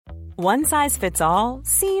One size fits all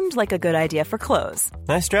seemed like a good idea for clothes.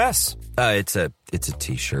 Nice dress. It's a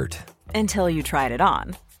t-shirt. Until you tried it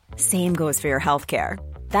on. Same goes for your healthcare.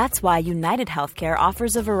 That's why United Healthcare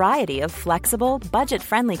offers a variety of flexible,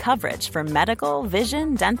 budget-friendly coverage for medical,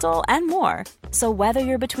 vision, dental, and more. So whether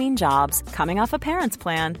you're between jobs, coming off a parent's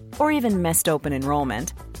plan, or even missed open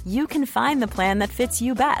enrollment, you can find the plan that fits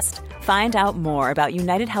you best. Find out more about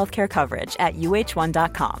United Healthcare coverage at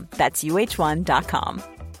uh1.com. That's uh1.com.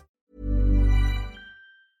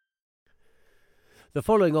 The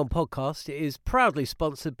following on podcast is proudly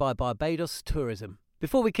sponsored by Barbados Tourism.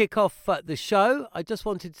 Before we kick off the show, I just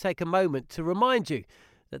wanted to take a moment to remind you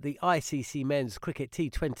that the ICC Men's Cricket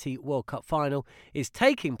T20 World Cup Final is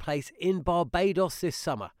taking place in Barbados this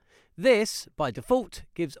summer. This, by default,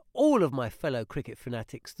 gives all of my fellow cricket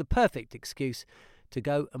fanatics the perfect excuse to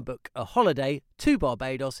go and book a holiday to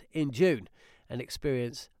Barbados in June and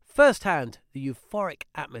experience firsthand the euphoric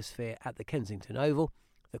atmosphere at the Kensington Oval,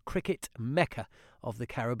 the cricket mecca of the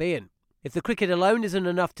Caribbean. If the cricket alone isn't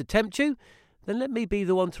enough to tempt you, then let me be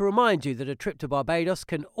the one to remind you that a trip to Barbados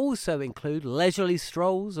can also include leisurely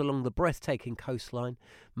strolls along the breathtaking coastline,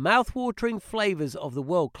 mouth-watering flavours of the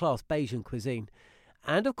world-class Bajan cuisine,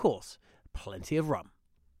 and, of course, plenty of rum.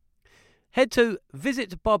 Head to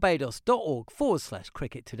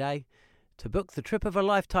visitbarbados.org/cricket today to book the trip of a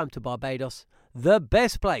lifetime to Barbados, the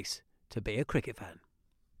best place to be a cricket fan.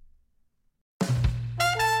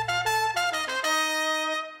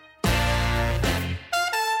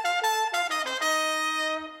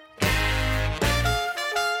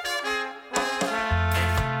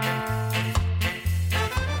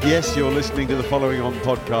 Yes, you're listening to the following on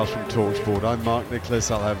podcast from TalkSport. I'm Mark Nicholas.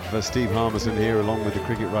 I'll have Steve Harmison here along with the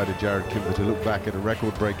cricket writer Jared Kimber to look back at a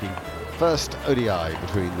record-breaking first ODI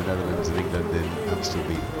between the Netherlands and England in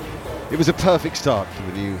Amstelveen. It was a perfect start for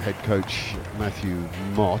the new head coach Matthew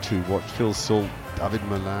Mott, who watched Phil Salt, David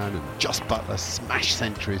Malan and Jos Buttler smash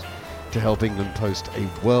centuries to help England post a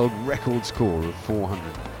world record score of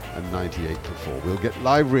 498 for 4. We'll get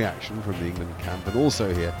live reaction from the England camp and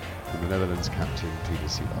also hear from the Netherlands captain Peter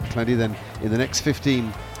Sielaff. Plenty then in the next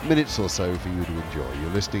 15 minutes or so for you to enjoy.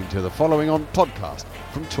 You're listening to the following on podcast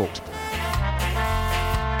from TalkSport.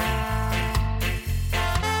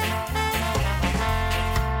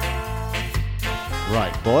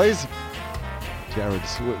 Right, boys. Jared,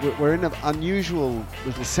 we're in an unusual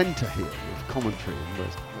little centre here with commentary, and we're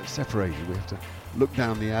separated. We have to look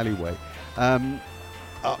down the alleyway.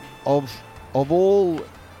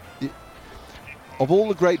 Of all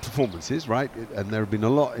the great performances, right, and there have been a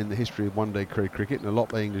lot in the history of one-day cricket and a lot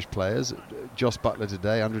by English players. Jos Buttler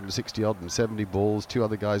today, 160-odd and 70 balls, two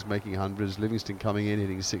other guys making hundreds, Livingston coming in,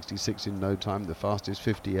 hitting 66 in no time, the fastest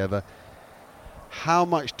 50 ever. How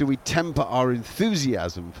much do we temper our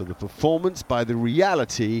enthusiasm for the performance by the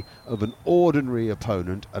reality of an ordinary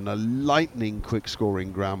opponent and a lightning quick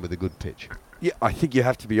scoring ground with a good pitch? Yeah, I think you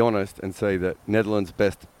have to be honest and say that Netherlands'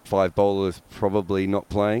 best 5 bowlers probably not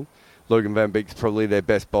playing. Logan van Beek's probably their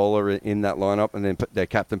best bowler in that lineup, and then their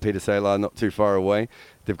captain Peter Sielaff not too far away.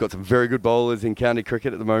 They've got some very good bowlers in county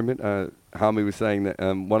cricket at the moment. Harmy was saying that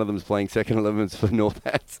one of them is playing second 11s for North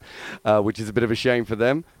Hats, which is a bit of a shame for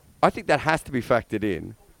them. I think that has to be factored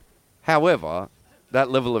in. However,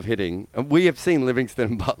 that level of hitting, and we have seen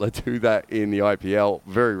Livingston and Buttler do that in the IPL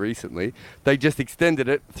very recently. They just extended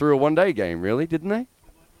it through a one-day game, really, didn't they?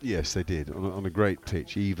 Yes, they did, on a great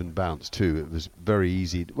pitch, even bounce too. It was very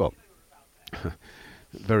easy,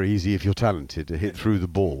 very easy if you're talented to hit through the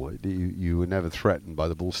ball. You were never threatened by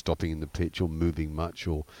the ball stopping in the pitch or moving much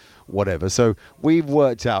or whatever. So we've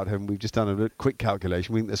worked out, and we've just done a quick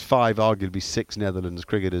calculation. We think there's 5, arguably 6 Netherlands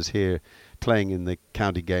cricketers here playing in the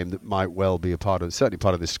county game that might well be certainly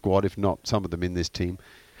part of this squad, if not some of them in this team.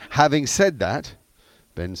 Having said that,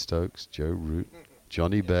 Ben Stokes, Joe Root,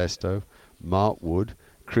 Johnny Bairstow, Mark Wood,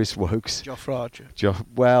 Chris Wokes. Jofra Archer.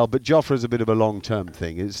 But Jofra's a bit of a long-term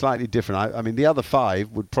thing. It's slightly different. I mean, the other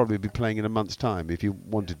 5 would probably be playing in a month's time if you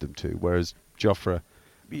wanted them to, whereas Jofra...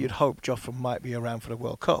 You'd hope Jofra might be around for the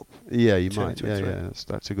World Cup. Yeah, you might. Yeah,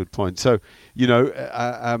 that's a good point. So, you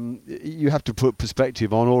have to put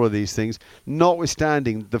perspective on all of these things,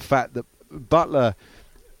 notwithstanding the fact that Buttler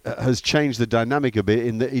has changed the dynamic a bit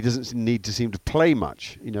in that he doesn't seem to play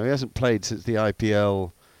much. He hasn't played since the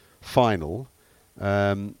IPL final.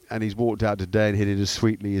 And he's walked out today and hit it as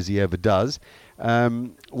sweetly as he ever does.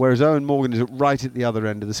 Whereas Owen Morgan is right at the other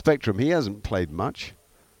end of the spectrum. He hasn't played much,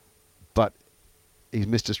 but he's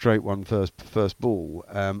missed a straight one first ball.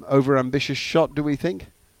 Over-ambitious shot, do we think?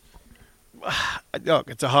 Look,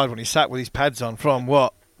 it's a hard one. He sat with his pads on from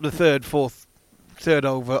the third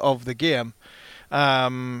over of the game.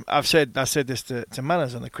 I said this to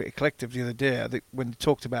Manners on the Cricket Collective the other day. I think when they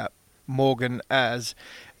talked about Morgan as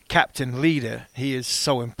captain leader, he is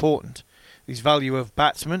so important. His value of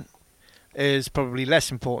batsman is probably less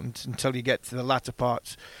important until you get to the latter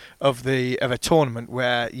parts of a tournament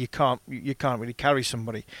where you can't really carry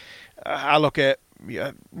somebody. I look at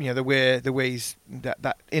the way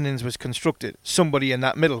that innings was constructed. Somebody in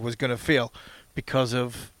that middle was going to fail because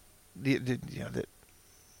of the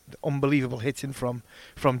unbelievable hitting from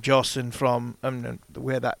Joss and from the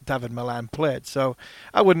way that David Malan played. So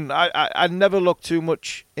I never look too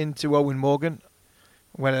much into Eoin Morgan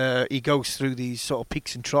when he goes through these sort of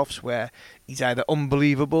peaks and troughs where he's either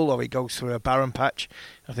unbelievable or he goes through a barren patch.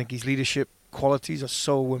 I think his leadership qualities are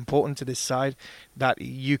so important to this side that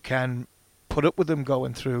you can put up with them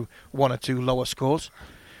going through one or two lower scores.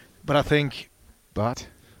 But I think... But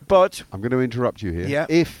I'm going to interrupt you here. Yeah.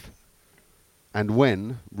 If and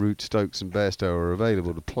when Root, Stokes and Bairstow are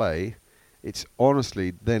available to play, it's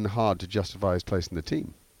honestly then hard to justify his place in the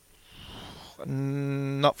team.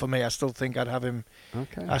 Not for me. I still think I'd have him.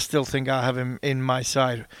 Okay. I still think I have him in my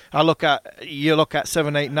side. You look at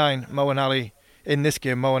 7, 8, 9. Moeen Ali in this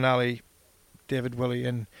game. Moeen Ali, David Willey,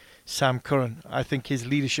 and Sam Curran. I think his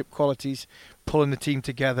leadership qualities, pulling the team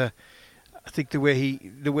together. I think the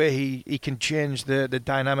way he can change the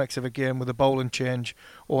dynamics of a game with a bowling change,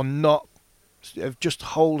 or not, just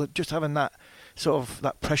having that sort of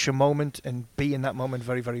that pressure moment and be in that moment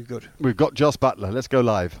very, very good. We've got Jos Buttler. Let's go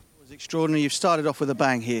live. Extraordinary. You've started off with a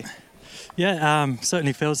bang here. Yeah,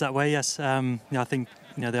 certainly feels that way. Yes, I think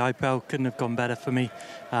the IPL couldn't have gone better for me.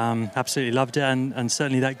 Absolutely loved it, and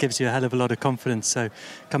certainly that gives you a hell of a lot of confidence. So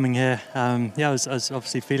coming here, I was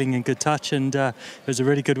obviously feeling in good touch, and it was a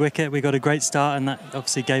really good wicket. We got a great start, and that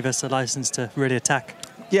obviously gave us a licence to really attack.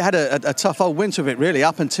 You had a tough old winter of it, really,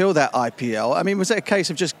 up until that IPL. I mean, was it a case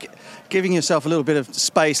of just giving yourself a little bit of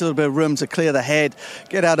space, a little bit of room to clear the head,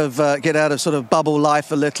 get out of sort of bubble life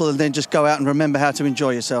a little, and then just go out and remember how to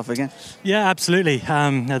enjoy yourself again? Yeah, absolutely.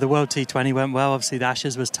 The World T20 went well. Obviously, the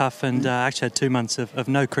Ashes was tough, and I actually had 2 months of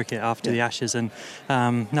no cricket after the Ashes, and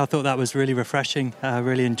I thought that was really refreshing.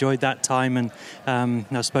 Really enjoyed that time, and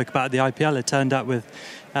I spoke about the IPL. It turned up with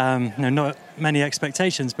not many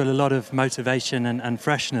expectations, but a lot of motivation and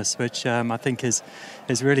freshness, which I think is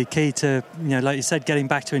really key to, like you said, getting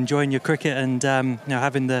back to enjoying your cricket and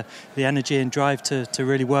having the energy and drive to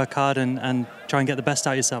really work hard and try and get the best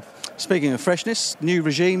out of yourself. Speaking of freshness, new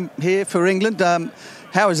regime here for England.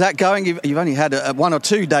 How is that going? You've only had 1 or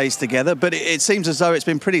 2 days together, but it seems as though it's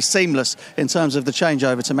been pretty seamless in terms of the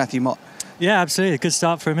changeover to Matthew Mott. Yeah, absolutely. A good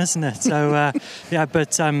start for him, isn't it? So,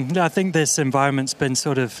 I think this environment's been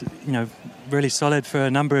sort of, really solid for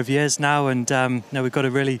a number of years now, and we've got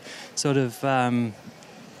a really sort of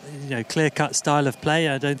clear-cut style of play.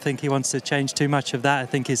 I don't think he wants to change too much of that. I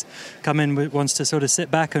think he's come in, wants to sort of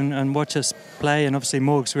sit back and watch us play, and obviously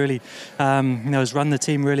Morgs really has run the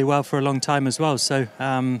team really well for a long time as well. So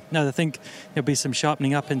I think there'll be some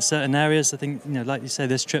sharpening up in certain areas. I think like you say,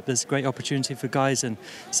 this trip there's a great opportunity for guys, and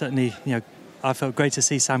certainly I felt great to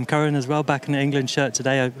see Sam Curran as well back in the England shirt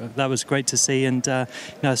today. That was great to see, and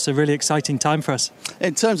it's a really exciting time for us.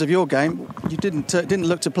 In terms of your game, you didn't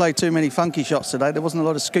look to play too many funky shots today. There wasn't a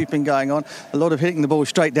lot of scooping going on, a lot of hitting the ball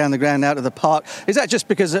straight down the ground out of the park. Is that just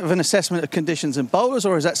because of an assessment of conditions and bowlers,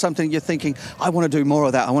 or is that something you're thinking, I want to do more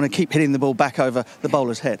of that, I want to keep hitting the ball back over the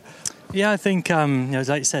bowler's head? Yeah, I think,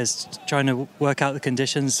 like you say, it's trying to work out the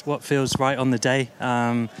conditions, what feels right on the day.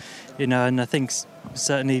 And I think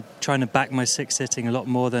certainly trying to back my six hitting a lot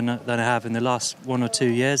more than I have in the last 1 or 2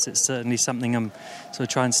 years. It's certainly something I'm sort of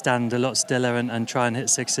trying to stand a lot stiller and try and hit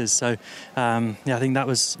sixes. So, I think that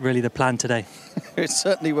was really the plan today. It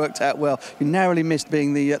certainly worked out well. You narrowly missed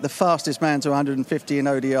being the fastest man to 150 in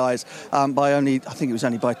ODIs by only, I think it was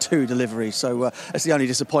only by 2 deliveries. So that's the only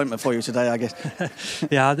disappointment for you today, I guess.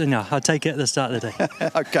 Yeah, I'll take it at the start of the day.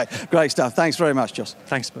 OK, great stuff. Thanks very much, Jos.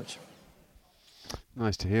 Thanks, Butch.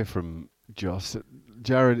 Nice to hear from Jos.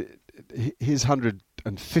 Jared, his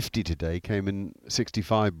 150 today came in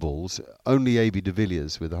 65 balls. Only A.B. de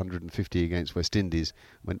Villiers with 150 against West Indies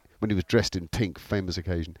when he was dressed in pink, famous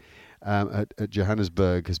occasion, at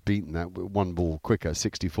Johannesburg has beaten that 1 ball quicker,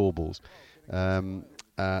 64 balls.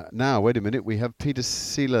 Now, wait a minute, we have Peter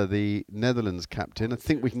Seeler, the Netherlands captain. I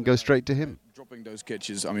think we can go straight to him. Dropping those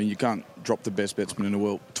catches, I mean, you can't drop the best batsman in the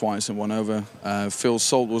world twice and 1 over. Phil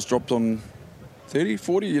Salt was dropped on 30,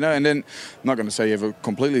 40, and then I'm not going to say you have a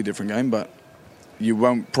completely different game, but you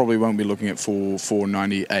probably won't be looking at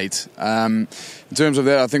 498. In terms of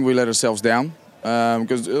that, I think we let ourselves down.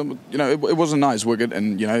 because it was a nice wicket,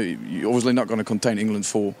 and you're obviously not going to contain England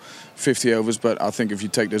for 50 overs, but I think if you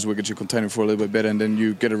take those wickets, you contain them for a little bit better, and then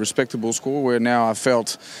you get a respectable score. Where now I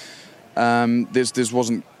felt this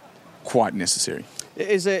wasn't quite necessary.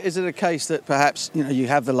 Is it a case that perhaps you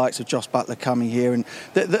have the likes of Jos Buttler coming here, and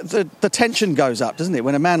the tension goes up, doesn't it?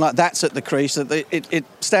 When a man like that's at the crease, that it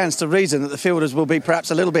stands to reason that the fielders will be perhaps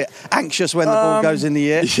a little bit anxious when the ball goes in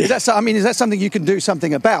the air. Yeah. Is that something you can do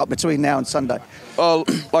something about between now and Sunday? Well,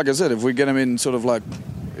 like I said, if we get them in sort of like,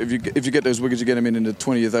 if you get those wickets, you get him in the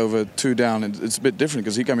 20th over, 2 down, and it's a bit different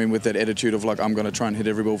because he came in with that attitude of like, I'm going to try and hit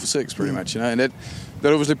every ball for 6, pretty much, and that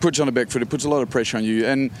obviously puts you on the back foot. It puts a lot of pressure on you,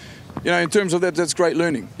 and in terms of that, that's great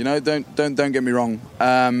learning. Don't get me wrong.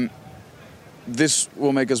 This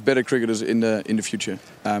will make us better cricketers in the future.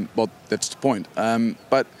 Well, that's the point.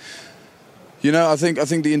 But I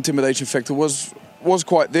think the intimidation factor was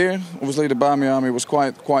quite there. Obviously, the Barmy Army was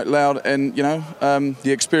quite loud, and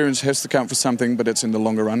the experience has to count for something, but it's in the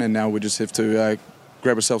longer run. And now we just have to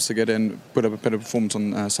grab ourselves together and put up a better performance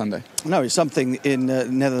on Sunday. No, it's something in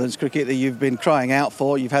Netherlands cricket that you've been crying out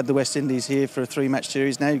for. You've had the West Indies here for a 3-match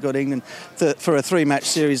series. Now you've got England for a 3-match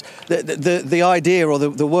series. The idea or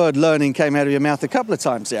the word learning came out of your mouth a couple of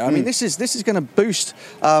times there. I mean, this is going to boost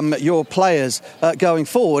your players going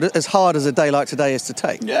forward, as hard as a day like today is to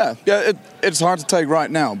take. Yeah, it's hard to take right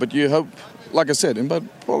now, but you hope, like I said, in about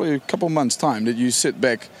probably a couple of months' time, that you sit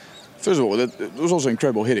back. First of all, it was also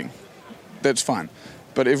incredible hitting. That's fine.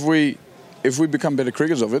 But if we become better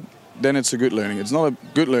cricketers of it, then it's a good learning. It's not a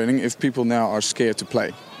good learning if people now are scared to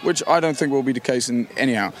play, which I don't think will be the case in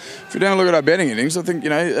anyhow. If you don't look at our batting innings, I think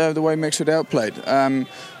the way Maxwell outplayed.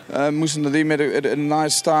 Musa Nadeem had a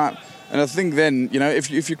nice start, and I think then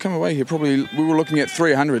if you come away here, probably we were looking at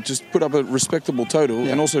 300, just put up a respectable total,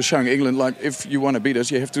 and also showing England like if you want to beat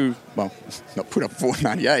us, you have to not put up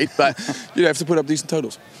 498, but you have to put up decent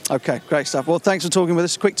totals. Okay, great stuff. Well, thanks for talking with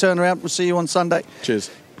us. Quick turnaround. We'll see you on Sunday.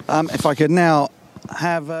 Cheers. If I could now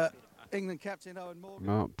have England captain Eoin Morgan.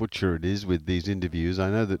 Mark Butcher it is with these interviews. I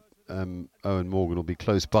know that Eoin Morgan will be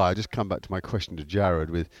close by. I just come back to my question to Jared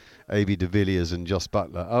with A.B. de Villiers and Jos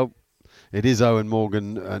Buttler. Oh, it is Eoin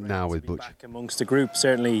Morgan now with Butch. Back amongst the group,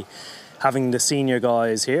 certainly having the senior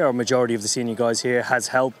guys here, or majority of the senior guys here, has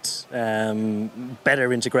helped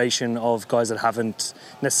better integration of guys that haven't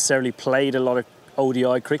necessarily played a lot of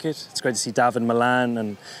ODI cricket. It's great to see David Malan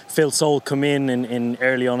and Phil Sole come in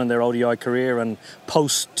early on in their ODI career and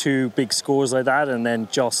post 2 big scores like that, and then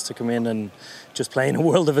Jos to come in and just play in a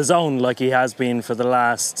world of his own like he has been for the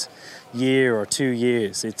last year or 2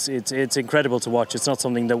 years. It's incredible to watch. It's not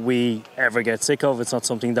something that we ever get sick of. It's not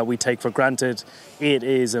something that we take for granted. It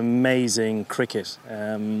is amazing cricket,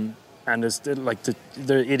 and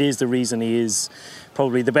it is the reason he is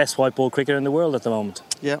probably the best white ball cricketer in the world at the moment.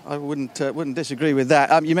 Yeah, I wouldn't disagree with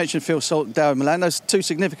that. You mentioned Phil Salt and David Malan. Those 2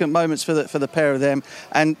 significant moments for the pair of them,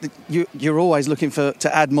 and you're always looking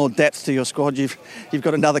to add more depth to your squad. You've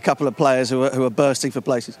got another couple of players who are bursting for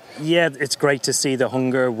places. Yeah, it's great to see the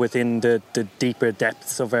hunger within the deeper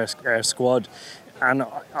depths of our squad. And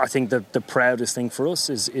I think that the proudest thing for us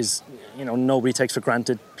is nobody takes for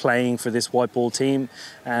granted playing for this white ball team.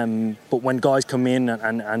 But when guys come in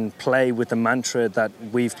and play with the mantra that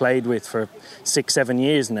we've played with for 6-7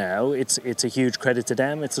 years now, it's a huge credit to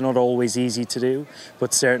them. It's not always easy to do,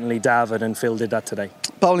 but certainly David and Phil did that today.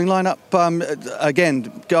 Bowling lineup,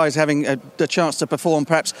 again, guys having the chance to perform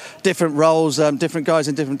perhaps different roles, different guys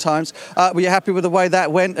in different times. Were you happy with the way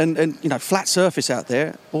that went? And flat surface out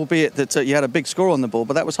there, albeit that you had a big score on the ball,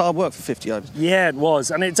 but that was hard work for 50 overs. Yeah, it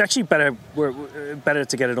was, and it's actually better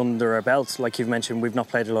to get it under our belts. Like you've mentioned, we've not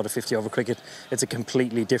played a lot of 50 over cricket. It's a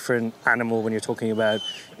completely different animal when you're talking about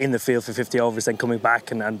in the field for 50 overs, then coming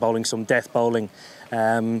back and bowling some death bowling.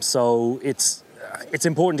 So it's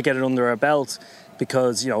important to get it under our belt,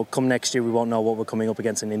 because come next year we won't know what we're coming up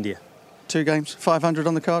against in India. 2 games, 500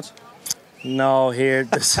 on the cards? No, here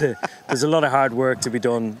there's a lot of hard work to be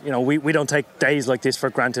done. We don't take days like this for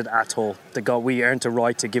granted at all. We earned a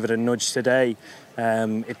right to give it a nudge today.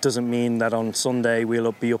 It doesn't mean that on Sunday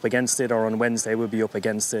we'll be up against it, or on Wednesday we'll be up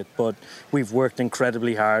against it. But we've worked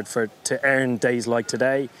incredibly hard to earn days like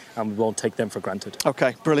today, and we won't take them for granted.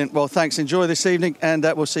 Okay, brilliant. Well, thanks. Enjoy this evening, and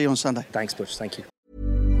we'll see you on Sunday. Thanks, Butch. Thank you.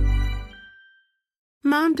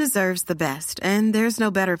 Mom Mom deserves the best, and there's no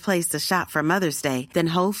better place to shop for Mother's Day than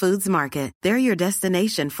Whole Foods Market. They're your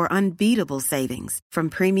destination for unbeatable savings, from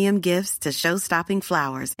premium gifts to show-stopping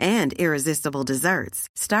flowers and irresistible desserts.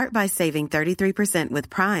 Start by saving 33% with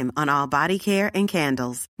Prime on all body care and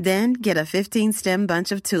candles. Then get a 15-stem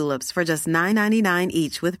bunch of tulips for just $9.99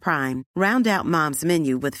 each with Prime. Round out Mom's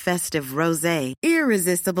menu with festive rosé,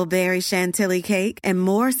 irresistible berry chantilly cake, and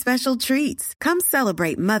more special treats. Come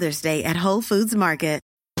celebrate Mother's Day at Whole Foods Market.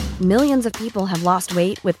 Millions of people have lost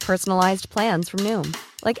weight with personalized plans from Noom.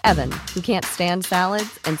 Like Evan, who can't stand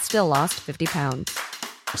salads and still lost 50 pounds.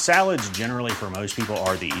 Salads generally for most people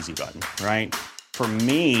are the easy button, right? For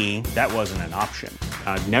me, that wasn't an option.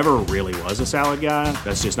 I never really was a salad guy.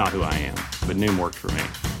 That's just not who I am. But Noom worked for me.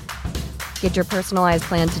 Get your personalized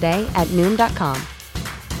plan today at Noom.com.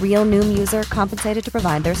 Real Noom user compensated to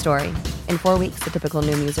provide their story. In 4 weeks, the typical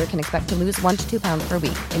Noom user can expect to lose 1 to 2 pounds per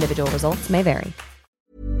week. Individual results may vary.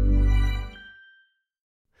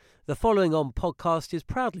 The following on podcast is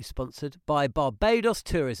proudly sponsored by Barbados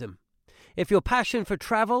Tourism. If your passion for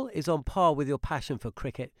travel is on par with your passion for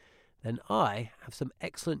cricket, then I have some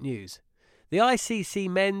excellent news. The ICC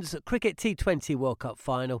Men's Cricket T20 World Cup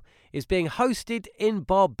Final is being hosted in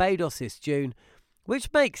Barbados this June,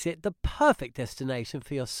 which makes it the perfect destination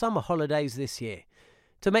for your summer holidays this year.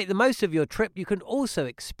 To make the most of your trip, you can also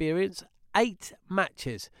experience 8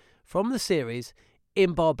 matches from the series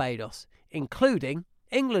in Barbados, including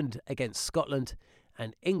England against Scotland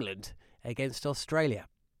and England against Australia.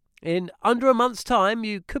 In under a month's time,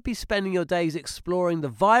 you could be spending your days exploring the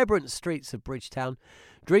vibrant streets of Bridgetown,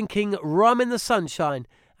 drinking rum in the sunshine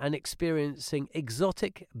and experiencing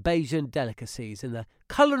exotic Bajan delicacies. In the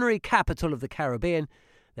culinary capital of the Caribbean,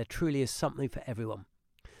 there truly is something for everyone.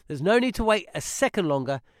 There's no need to wait a second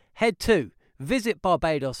longer. Head to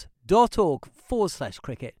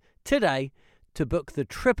visitbarbados.org/cricket today to book the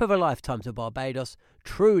trip of a lifetime to Barbados.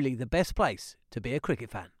 Truly the best place to be a cricket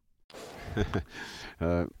fan.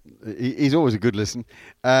 He's always a good listen.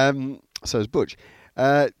 So is Butch.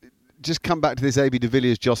 Just come back to this AB de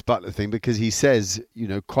Villiers, Jos Buttler thing, because he says,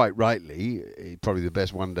 quite rightly, he's probably the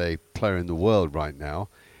best one-day player in the world right now.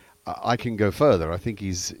 I can go further. I think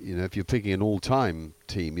he's, if you're picking an all-time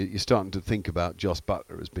team, you're starting to think about Jos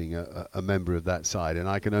Buttler as being a member of that side. And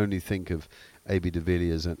I can only think of AB de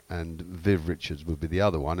Villiers and Viv Richards would be the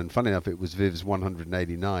other one. And funny enough, it was Viv's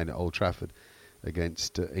 189 at Old Trafford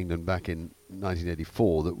against England back in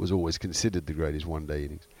 1984 that was always considered the greatest one-day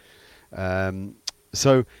innings. I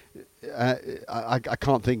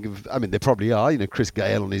can't think of... I mean, there probably are, Chris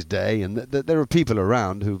Gayle on his day, and there are people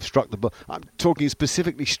around who've struck the ball. I'm talking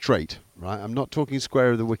specifically straight, right? I'm not talking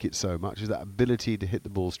square of the wicket so much as that ability to hit the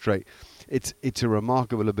ball straight. It's a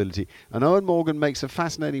remarkable ability. And Eoin Morgan makes a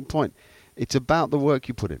fascinating point. It's about the work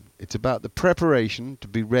you put in. It's about the preparation to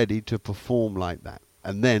be ready to perform like that,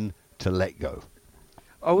 and then to let go.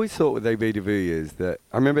 I always thought with AB de Villiers that...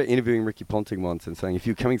 I remember interviewing Ricky Ponting once and saying, if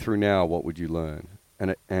you're coming through now, what would you learn?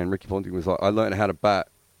 And Ricky Ponting was like, I learned how to bat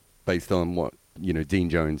based on what, Dean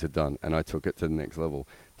Jones had done, and I took it to the next level.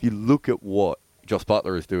 If you look at what Jos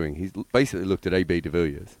Buttler is doing, he's basically looked at AB de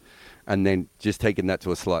Villiers and then just taken that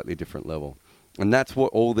to a slightly different level. And that's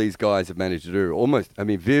what all these guys have managed to do. Almost, I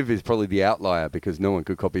mean, Viv is probably the outlier because no one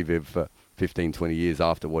could copy Viv for 15, 20 years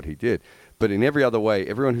after what he did. But in every other way,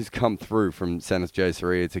 everyone who's come through from Sanus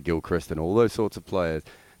Jayasuriya to Gilchrist and all those sorts of players,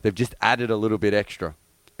 they've just added a little bit extra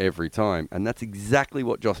every time. And that's exactly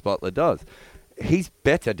what Jos Buttler does. He's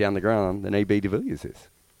better down the ground than AB de Villiers is.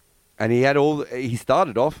 And he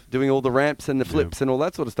started off doing all the ramps and the flips and all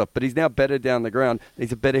that sort of stuff, but he's now better down the ground.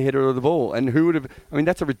 He's a better hitter of the ball. And who would have... I mean,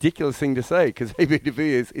 that's a ridiculous thing to say because AB de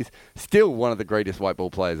Villiers is still one of the greatest white ball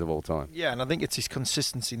players of all time. Yeah, and I think it's his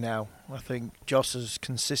consistency now. I think Jos's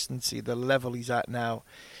consistency, the level he's at now,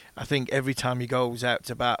 I think every time he goes out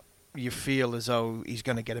to bat, you feel as though he's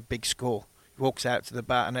going to get a big score. He walks out to the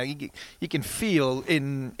bat, and you can feel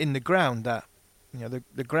in the ground that,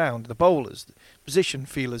 the ground, the bowlers, the position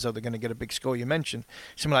feel as though they're going to get a big score. You mentioned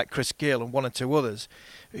someone like Chris Gayle and one or two others.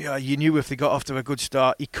 You knew if they got off to a good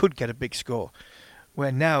start, he could get a big score.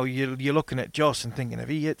 Where now you're looking at Jos and thinking, if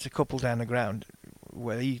he hits a couple down the ground,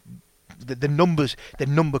 where the number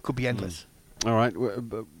could be endless. All right,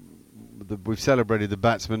 we've celebrated the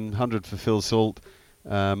batsman, 100 for Phil Salt.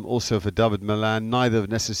 Also for David Malan, neither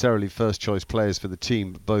necessarily first-choice players for the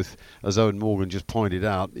team, but both, as Eoin Morgan just pointed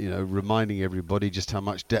out, reminding everybody just how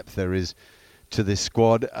much depth there is to this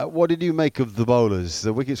squad. What did you make of the bowlers?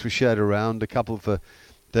 The wickets were shared around, a couple for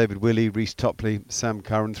David Willey, Reece Topley, Sam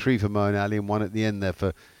Curran, 3 for Moeen Ali, and 1 at the end there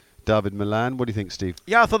for David Malan. What do you think, Steve?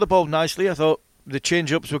 Yeah, I thought they bowled nicely. I thought The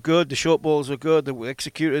change-ups were good, the short balls were good, they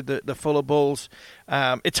executed the fuller balls.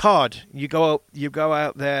 It's hard. You go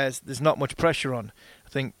out there, there's not much pressure on. I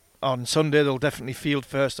think on Sunday they'll definitely field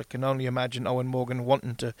first. I can only imagine Owen Morgan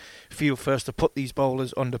wanting to field first to put these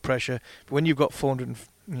bowlers under pressure. But when you've got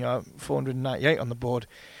 498 on the board,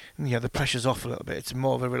 the pressure's off a little bit. It's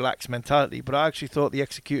more of a relaxed mentality. But I actually thought they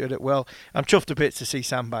executed it well. I'm chuffed to bits to see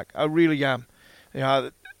Sam back. I really am.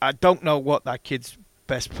 I don't know what that kid's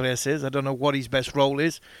best place is. I don't know what his best role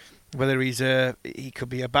is. Whether he could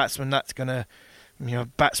be a batsman that's gonna,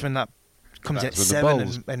 batsman that comes at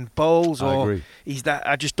 7 and bowls, or he's that.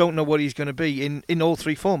 I just don't know what he's going to be in all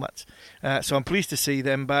three formats. So I'm pleased to see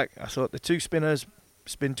them back. I thought the two spinners,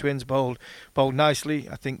 spin twins, bowled nicely.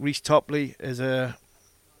 I think Reece Topley he's a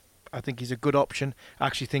good option. I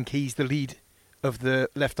actually think he's the lead of the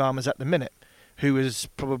left armers at the minute, who is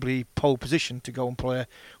probably pole position to go and play a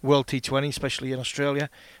World T20, especially in Australia.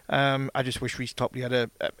 I just wish Reece Topley had a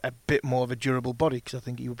bit more of a durable body, because I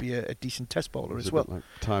think he would be a decent test bowler as well. A bit like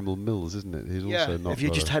Tymel Mills, isn't it? He's also not. If you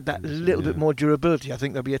just had that little bit more durability, I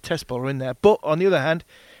think there'll be a test bowler in there. But on the other hand,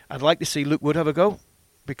 I'd like to see Luke Wood have a go,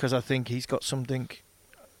 because I think he's got something.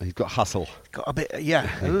 He's got hustle. Got a bit,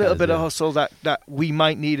 a little bit of hustle that we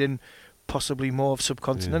might need in possibly more of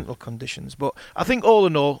subcontinental conditions. But I think all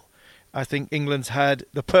in all, I think England's had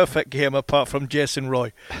the perfect game apart from Jason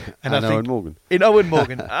Roy and I think Owen Morgan. In Owen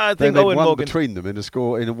Morgan, I think Owen Morgan between them in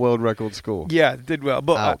a world record score. Yeah, did well.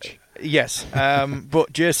 But ouch. Yes,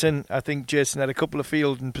 but Jason, I think Jason had a couple of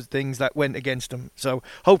field and things that went against him. So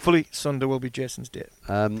hopefully Sunday will be Jason's day.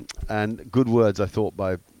 And good words, I thought,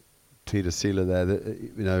 by Peter Seeler there.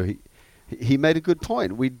 That he made a good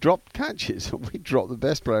point. We dropped catches. We dropped the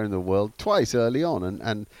best player in the world twice early on,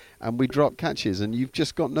 and we dropped catches. And you've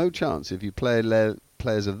just got no chance if you play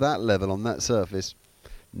players of that level on that surface.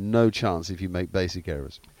 No chance if you make basic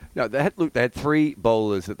errors. No, they had three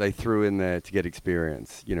bowlers that they threw in there to get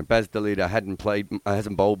experience. Baz de Leede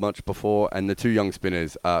hasn't bowled much before, and the two young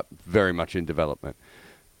spinners are very much in development.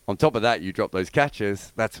 On top of that, you drop those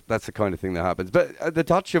catches. That's the kind of thing that happens. But the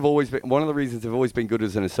Dutch have always been one of the reasons they've always been good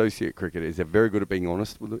as an associate cricketer is they're very good at being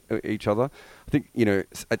honest with each other. I think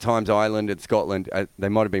at times Ireland and Scotland they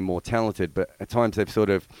might have been more talented, but at times they've sort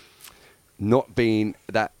of not been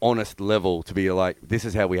that honest level to be like, this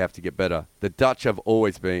is how we have to get better. The Dutch have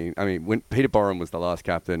always been. I mean, when Peter Boren was the last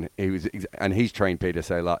captain, and he's trained Peter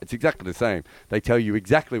Saylor. It's exactly the same. They tell you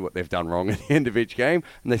exactly what they've done wrong at the end of each game,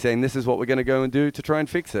 and they're saying this is what we're going to go and do to try and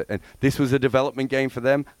fix it. And this was a development game for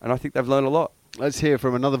them, and I think they've learned a lot. Let's hear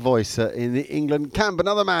from another voice in the England camp,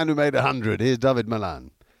 another man who made 100. Here's David Malan.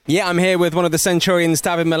 Yeah, I'm here with one of the Centurions,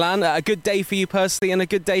 David Malan. A good day for you personally and a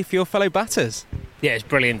good day for your fellow batters. Yeah, it's a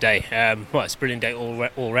brilliant day. It's a brilliant day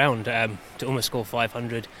all round. To almost score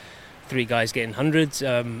 500, three guys getting hundreds,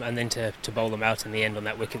 and then to bowl them out in the end on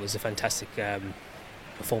that wicket was a fantastic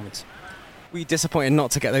performance. Were you disappointed not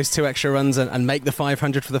to get those 2 extra runs and make the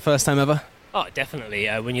 500 for the first time ever? Oh, definitely.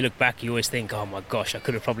 When you look back, you always think, oh my gosh, I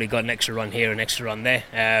could have probably got an extra run here, an extra run there.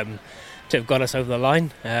 To have got us over the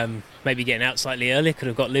line, maybe getting out slightly earlier, could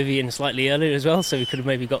have got Livy in slightly earlier as well, so we could have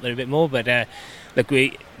maybe got there a bit more. But look,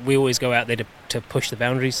 we always go out there to push the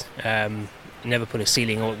boundaries, never put a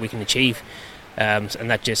ceiling on what we can achieve, and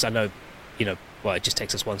that just, I know, it just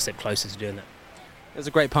takes us one step closer to doing that. There's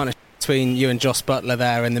a great partnership between you and Joss Butler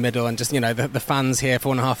there in the middle, and just the fans here,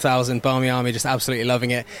 4,500, Barmy Army just absolutely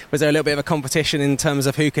loving it. Was there a little bit of a competition in terms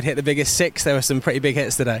of who could hit the biggest six? There were some pretty big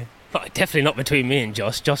hits today. But definitely not between me and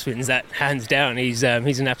Joss. Joss wins that hands down. He's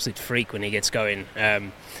an absolute freak when he gets going.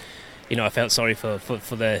 I felt sorry for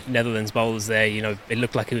the Netherlands bowlers there. It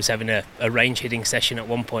looked like he was having a range hitting session at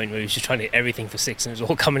one point where he was just trying to hit everything for six and it was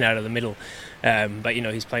all coming out of the middle. But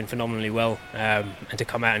he's playing phenomenally well, and to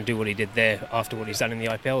come out and do what he did there after what he's done in the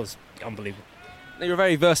IPL is unbelievable. You're a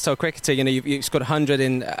very versatile cricketer. You've scored 100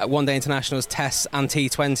 in one-day internationals, tests and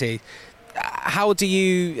T20. How do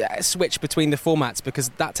you switch between the formats? Because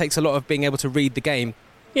that takes a lot of being able to read the game.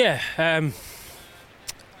 Yeah,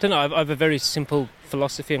 don't know. I have a very simple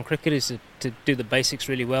philosophy on cricket: is to do the basics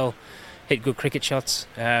really well, hit good cricket shots.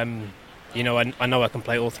 I know I can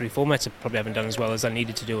play all three formats. I probably haven't done as well as I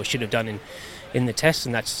needed to do or should have done in the test,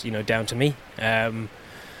 and that's down to me.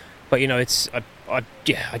 But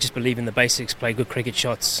I just believe in the basics: play good cricket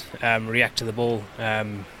shots, react to the ball.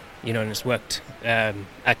 And it's worked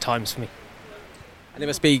at times for me. And it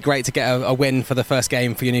must be great to get a win for the first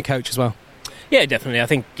game for your new coach as well. Yeah, definitely. I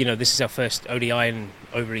think this is our first ODI in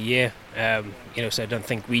over a year. So I don't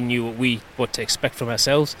think we knew what to expect from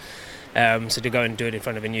ourselves. So to go and do it in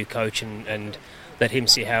front of a new coach and let him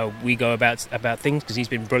see how we go about things, because he's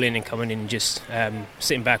been brilliant in coming in and just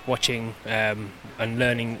sitting back, watching and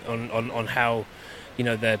learning on how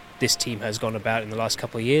this team has gone about in the last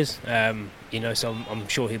couple of years. So I'm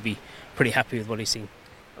sure he'll be pretty happy with what he's seen.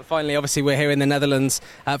 Finally, obviously, we're here in the Netherlands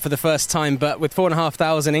for the first time, but with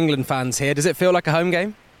 4,500 England fans here, does it feel like a home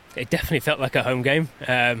game? It definitely felt like a home game.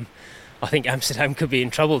 I think Amsterdam could be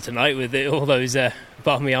in trouble tonight with all those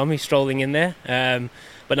Barmy Army strolling in there.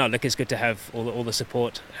 But no, look, it's good to have all the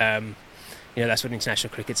support. That's what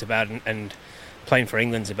international cricket's about, and playing for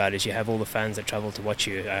England's about, is you have all the fans that travel to watch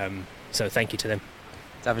you. So thank you to them.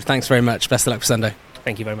 David, thanks very much. Best of luck for Sunday.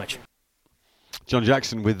 Thank you very much. John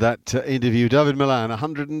Jackson with that interview. David Malan,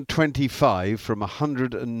 125 from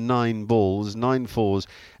 109 balls, 9 fours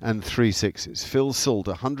and 3 sixes. Phil Salt,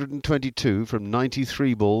 122 from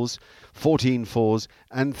 93 balls, 14 fours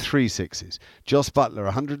and 3 sixes. Jos Buttler,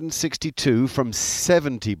 162 from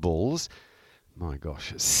 70 balls. My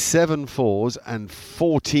gosh, 7 fours and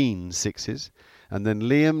 14 sixes. And then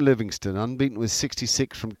Liam Livingstone, unbeaten with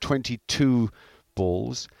 66 from 22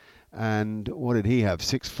 balls. And what did he have?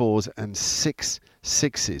 6 fours and 6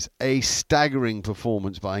 sixes. A staggering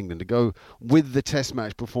performance by England to go with the Test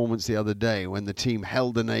match performance the other day when the team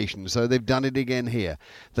held the nation. So they've done it again here.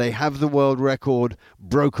 They have the world record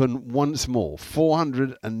broken once more.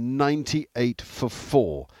 498 for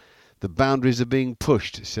 4. The boundaries are being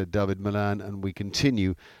pushed, said David Malan, and we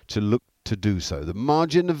continue to look to do so. The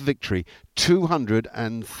margin of victory,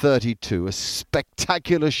 232. A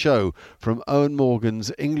spectacular show from Eoin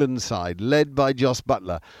Morgan's England side, led by Jos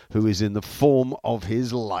Buttler, who is in the form of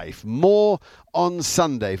his life. More on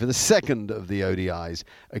Sunday for the second of the ODIs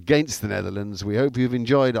against the Netherlands. We hope you've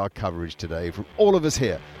enjoyed our coverage today. From all of us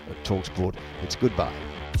here at TalkSport, it's goodbye.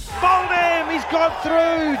 Bowled him! He's gone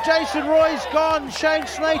through! Jason Roy's gone! Shane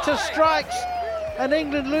Snater strikes! And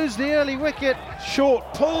England lose the early wicket. Short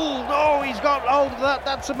pull. Oh, he's got hold of that.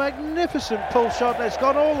 That's a magnificent pull shot. It's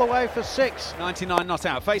gone all the way for 6. 99 not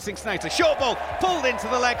out. Facing Snater. Short ball pulled into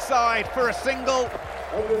the leg side for a single.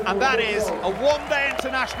 And that is a one-day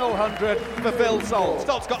international 100 for Phil Salt.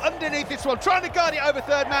 Salt's got underneath this one, trying to guide it over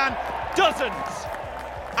third man. Doesn't.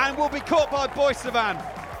 And will be caught by Boysavan,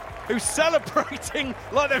 who's celebrating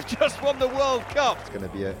like they've just won the World Cup. It's going to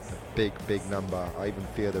be a big number. I even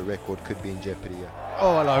fear the record could be in jeopardy here.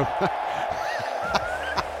 Oh, hello.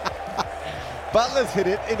 Butler's hit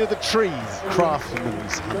it into the trees.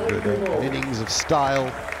 Craftsman's 100, an innings of style,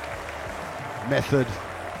 method,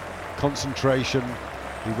 concentration.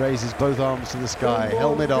 He raises both arms to the sky,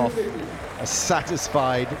 helmet off. A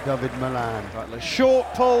satisfied David Malan. Butler short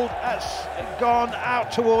pulled, that's gone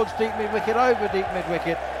out towards deep mid-wicket, over deep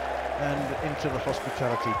mid-wicket, and into the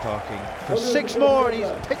hospitality parking for 6 more, and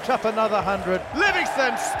he's picked up another 100.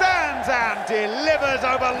 Livingstone stands and delivers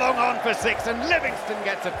over long on for 6, and Livingstone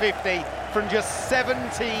gets a 50 from just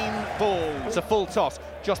 17 balls. It's a full toss.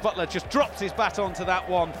 Jos Buttler just drops his bat onto that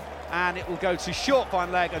one, and it will go to short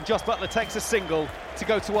fine leg, and Jos Buttler takes a single to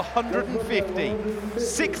go to 150.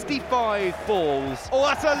 65 balls. Oh,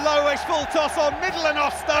 that's a lowish full toss on middle and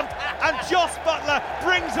off stump, and Jos Buttler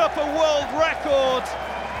brings up a world record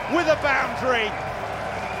with a boundary,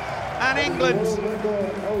 and England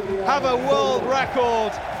have a world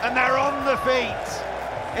record, and they're on the feet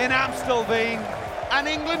in Amstelveen, and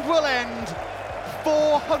England will end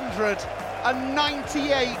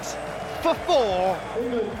 498 for 4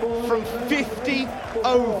 from 50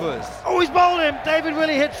 overs. Oh, he's bowled him. David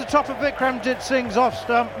Willey hits the top of Vikramjit Singh's off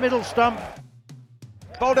stump, middle stump.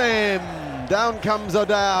 Bowled him. Down comes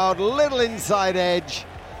O'Dowd, little inside edge.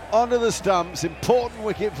 Onto the stumps, important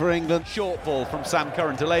wicket for England. Short ball from Sam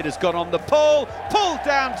Curran. Delayed gone on the pull, pulled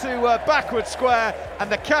down to backward square,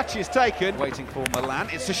 and the catch is taken. Waiting for Malan.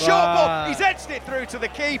 It's a short ball. He's edged it through to the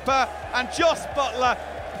keeper, and Jos Buttler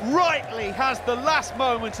rightly has the last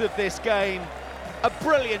moment of this game. A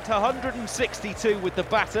brilliant 162 with the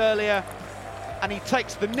bat earlier, and he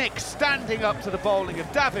takes the nick standing up to the bowling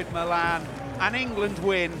of David Malan, and England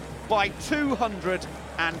win by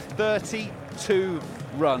 232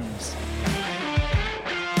 runs.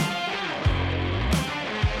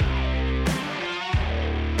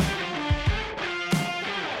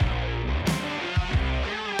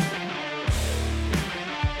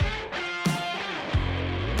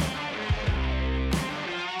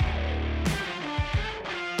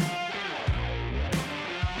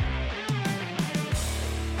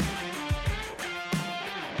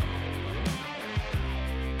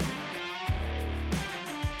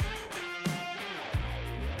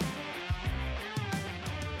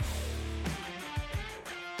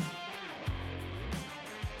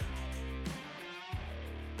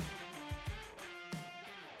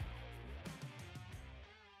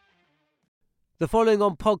 The following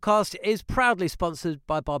on podcast is proudly sponsored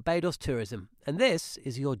by Barbados Tourism, and this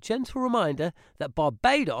is your gentle reminder that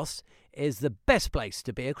Barbados is the best place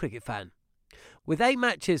to be a cricket fan. With 8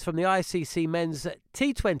 matches from the ICC Men's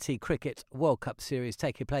T20 Cricket World Cup Series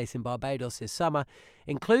taking place in Barbados this summer,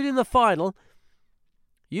 including the final,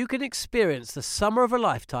 you can experience the summer of a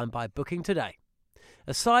lifetime by booking today.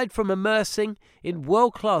 Aside from immersing in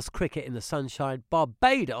world-class cricket in the sunshine,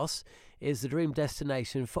 Barbados is the dream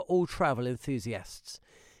destination for all travel enthusiasts.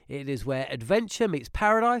 It is where adventure meets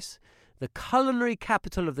paradise, the culinary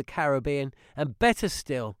capital of the Caribbean, and better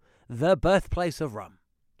still, the birthplace of rum.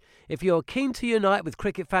 If you're keen to unite with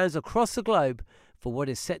cricket fans across the globe for what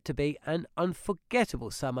is set to be an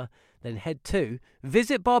unforgettable summer, then head to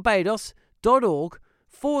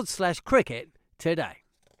visitbarbados.org/cricket today.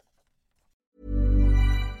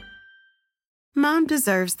 Mom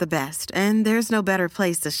deserves the best, and there's no better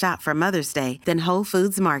place to shop for Mother's Day than Whole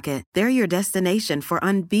Foods Market. They're your destination for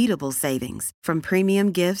unbeatable savings, from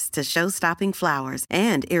premium gifts to show-stopping flowers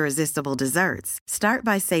and irresistible desserts. Start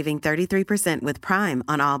by saving 33% with Prime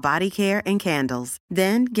on all body care and candles.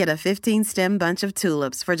 Then get a 15-stem bunch of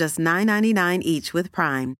tulips for just $9.99 each with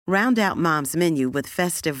Prime. Round out Mom's menu with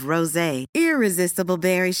festive rosé, irresistible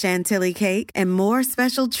berry chantilly cake, and more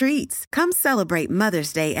special treats. Come celebrate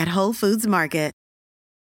Mother's Day at Whole Foods Market.